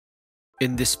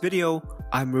In this video,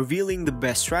 I'm revealing the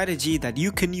best strategy that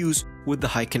you can use with the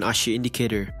Heikin Ashi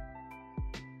indicator.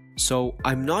 So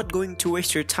I'm not going to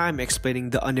waste your time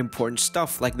explaining the unimportant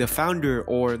stuff like the founder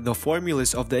or the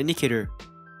formulas of the indicator,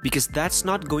 because that's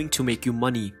not going to make you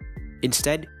money.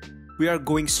 Instead, we are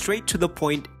going straight to the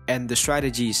point and the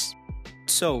strategies.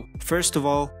 So first of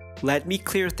all, let me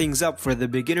clear things up for the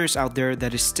beginners out there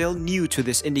that is still new to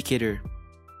this indicator.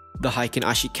 The Heikin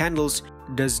Ashi candles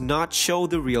does not show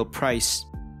the real price,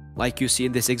 like you see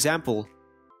in this example.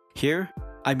 Here,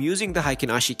 I'm using the Heikin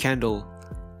Ashi candle,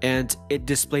 and it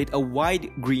displayed a wide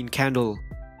green candle.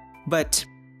 But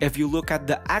if you look at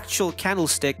the actual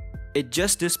candlestick, it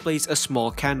just displays a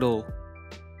small candle.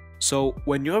 So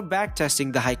when you're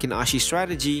backtesting the Heikin Ashi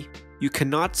strategy, you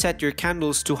cannot set your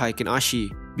candles to Heikin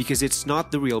Ashi because it's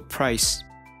not the real price.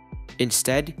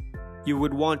 Instead, you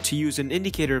would want to use an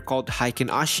indicator called Heikin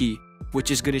Ashi, which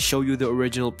is going to show you the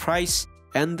original price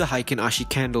and the Heikin Ashi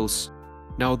candles.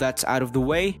 Now that's out of the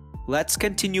way, let's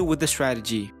continue with the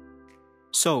strategy.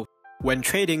 So, when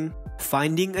trading,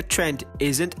 finding a trend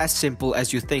isn't as simple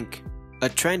as you think. A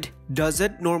trend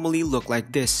doesn't normally look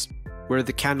like this, where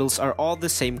the candles are all the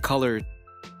same color.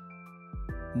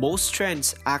 Most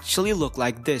trends actually look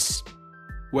like this.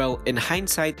 Well, in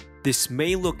hindsight, this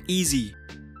may look easy,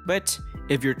 but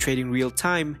if you're trading real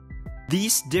time,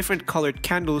 these different colored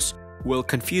candles will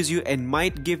confuse you and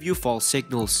might give you false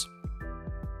signals.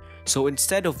 So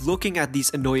instead of looking at these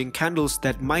annoying candles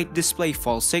that might display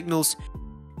false signals,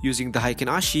 using the Heikin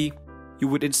Ashi, you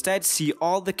would instead see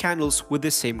all the candles with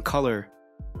the same color.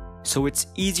 So it's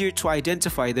easier to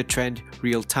identify the trend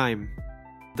real time.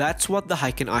 That's what the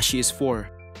Heikin Ashi is for.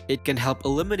 It can help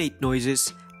eliminate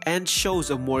noises and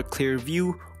shows a more clear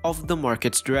view of the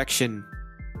market's direction.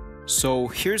 So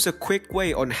here's a quick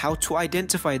way on how to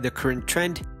identify the current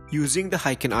trend using the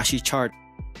Heikin Ashi chart.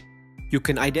 You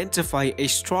can identify a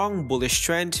strong bullish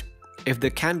trend if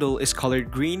the candle is colored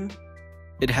green,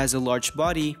 it has a large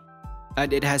body,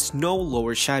 and it has no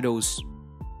lower shadows.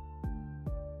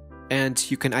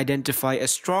 And you can identify a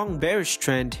strong bearish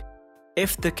trend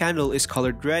if the candle is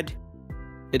colored red,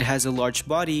 it has a large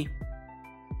body,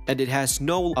 and it has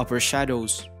no upper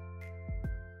shadows.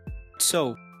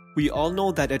 So, we all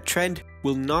know that a trend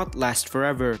will not last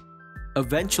forever.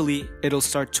 Eventually, it'll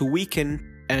start to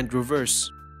weaken and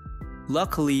reverse.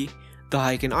 Luckily, the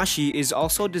Heikin Ashi is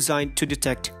also designed to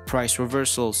detect price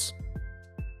reversals.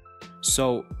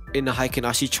 So, in a Heikin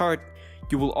Ashi chart,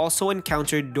 you will also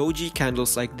encounter doji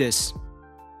candles like this.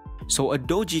 So a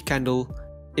doji candle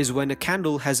is when a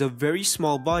candle has a very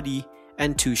small body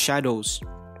and two shadows.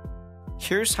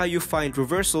 Here's how you find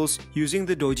reversals using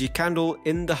the doji candle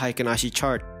in the Heikin Ashi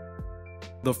chart.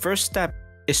 The first step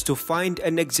is to find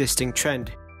an existing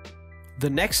trend. The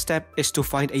next step is to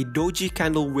find a doji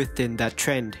candle within that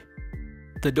trend.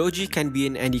 The doji can be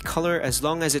in any color as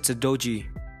long as it's a doji.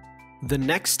 The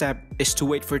next step is to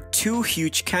wait for two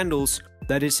huge candles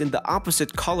that is in the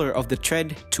opposite color of the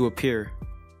trend to appear.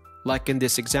 Like in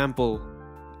this example.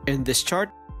 In this chart,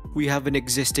 we have an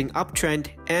existing uptrend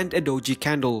and a doji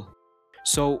candle.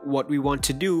 So what we want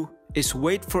to do is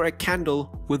wait for a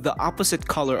candle with the opposite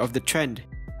color of the trend.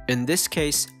 In this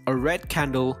case, a red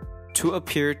candle to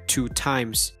appear 2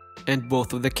 times, and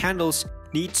both of the candles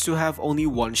needs to have only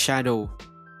one shadow.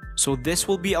 So this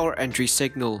will be our entry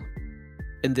signal.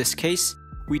 In this case,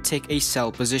 we take a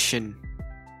sell position.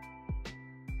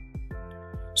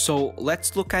 So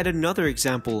let's look at another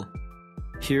example.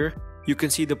 Here, you can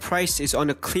see the price is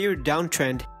on a clear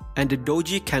downtrend and the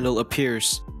doji candle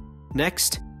appears.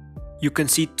 Next, you can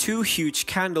see 2 huge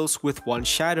candles with one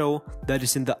shadow that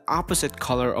is in the opposite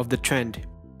color of the trend.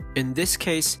 In this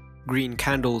case, green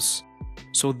candles.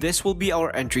 So this will be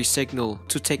our entry signal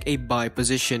to take a buy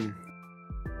position.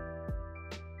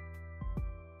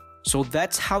 So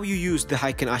that's how you use the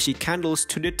Heikin Ashi candles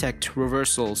to detect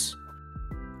reversals.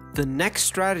 The next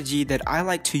strategy that I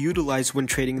like to utilize when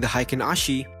trading the Heikin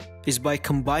Ashi is by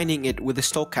combining it with the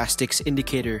stochastics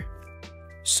indicator.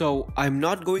 So I'm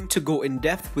not going to go in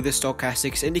depth with the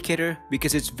stochastics indicator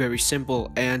because it's very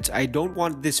simple and I don't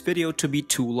want this video to be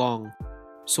too long.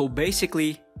 So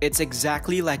basically, it's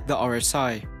exactly like the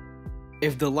RSI.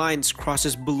 If the lines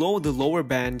crosses below the lower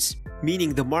bands,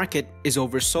 meaning the market is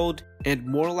oversold and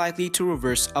more likely to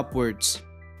reverse upwards.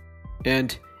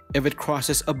 And if it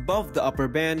crosses above the upper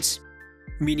bands,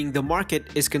 meaning the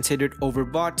market is considered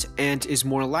overbought and is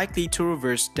more likely to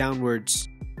reverse downwards.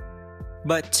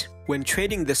 But when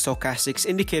trading the stochastics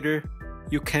indicator,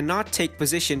 you cannot take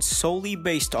positions solely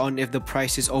based on if the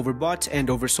price is overbought and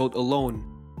oversold alone.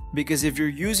 Because if you're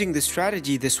using the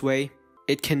strategy this way,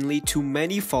 it can lead to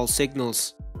many false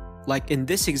signals. Like in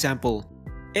this example,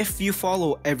 If you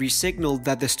follow every signal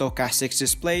that the stochastics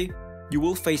display, you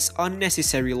will face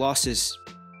unnecessary losses.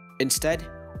 Instead,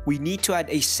 we need to add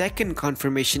a second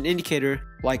confirmation indicator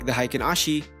like the Heikin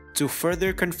Ashi to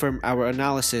further confirm our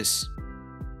analysis.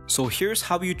 So here's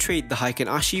how you trade the Heikin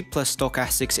Ashi plus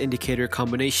stochastics indicator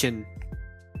combination.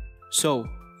 So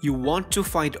you want to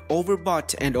find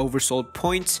overbought and oversold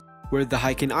points where the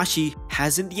Heikin Ashi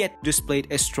hasn't yet displayed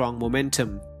a strong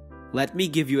momentum. Let me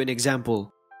give you an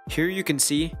example. Here you can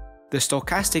see the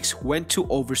stochastics went to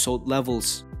oversold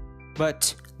levels,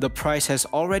 but the price has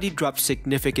already dropped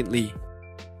significantly.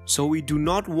 So we do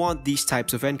not want these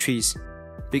types of entries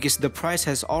because the price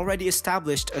has already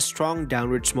established a strong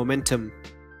downwards momentum.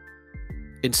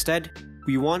 Instead,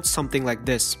 we want something like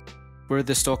this, where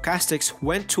the stochastics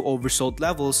went to oversold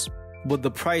levels, but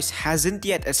the price hasn't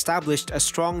yet established a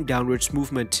strong downwards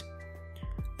movement.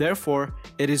 Therefore,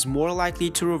 it is more likely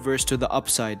to reverse to the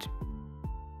upside.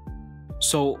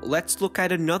 So let's look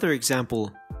at another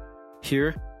example.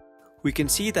 Here, we can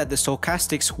see that the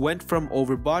stochastics went from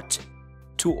overbought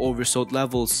to oversold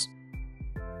levels.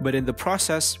 But in the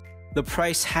process, the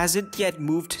price hasn't yet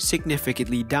moved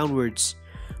significantly downwards,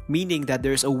 meaning that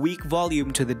there's a weak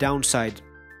volume to the downside.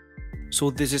 So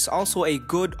this is also a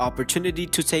good opportunity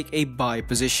to take a buy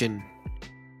position.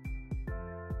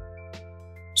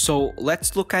 So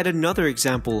let's look at another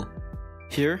example.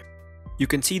 Here, you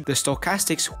can see the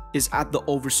stochastics is at the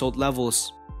oversold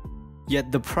levels,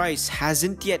 yet the price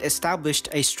hasn't yet established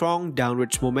a strong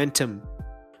downwards momentum,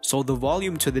 so the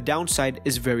volume to the downside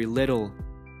is very little.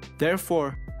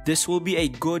 Therefore, this will be a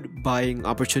good buying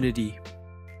opportunity.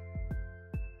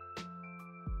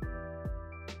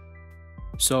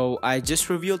 So I just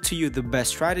revealed to you the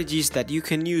best strategies that you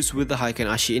can use with the Heikin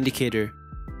Ashi indicator,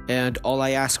 and all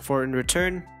I ask for in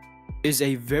return is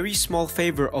a very small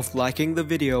favor of liking the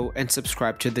video and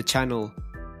subscribe to the channel.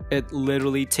 It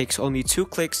literally takes only 2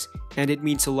 clicks and it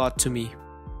means a lot to me.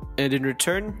 And in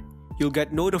return, you'll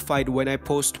get notified when I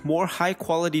post more high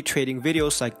quality trading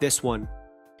videos like this one.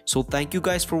 So thank you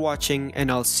guys for watching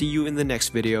and I'll see you in the next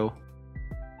video.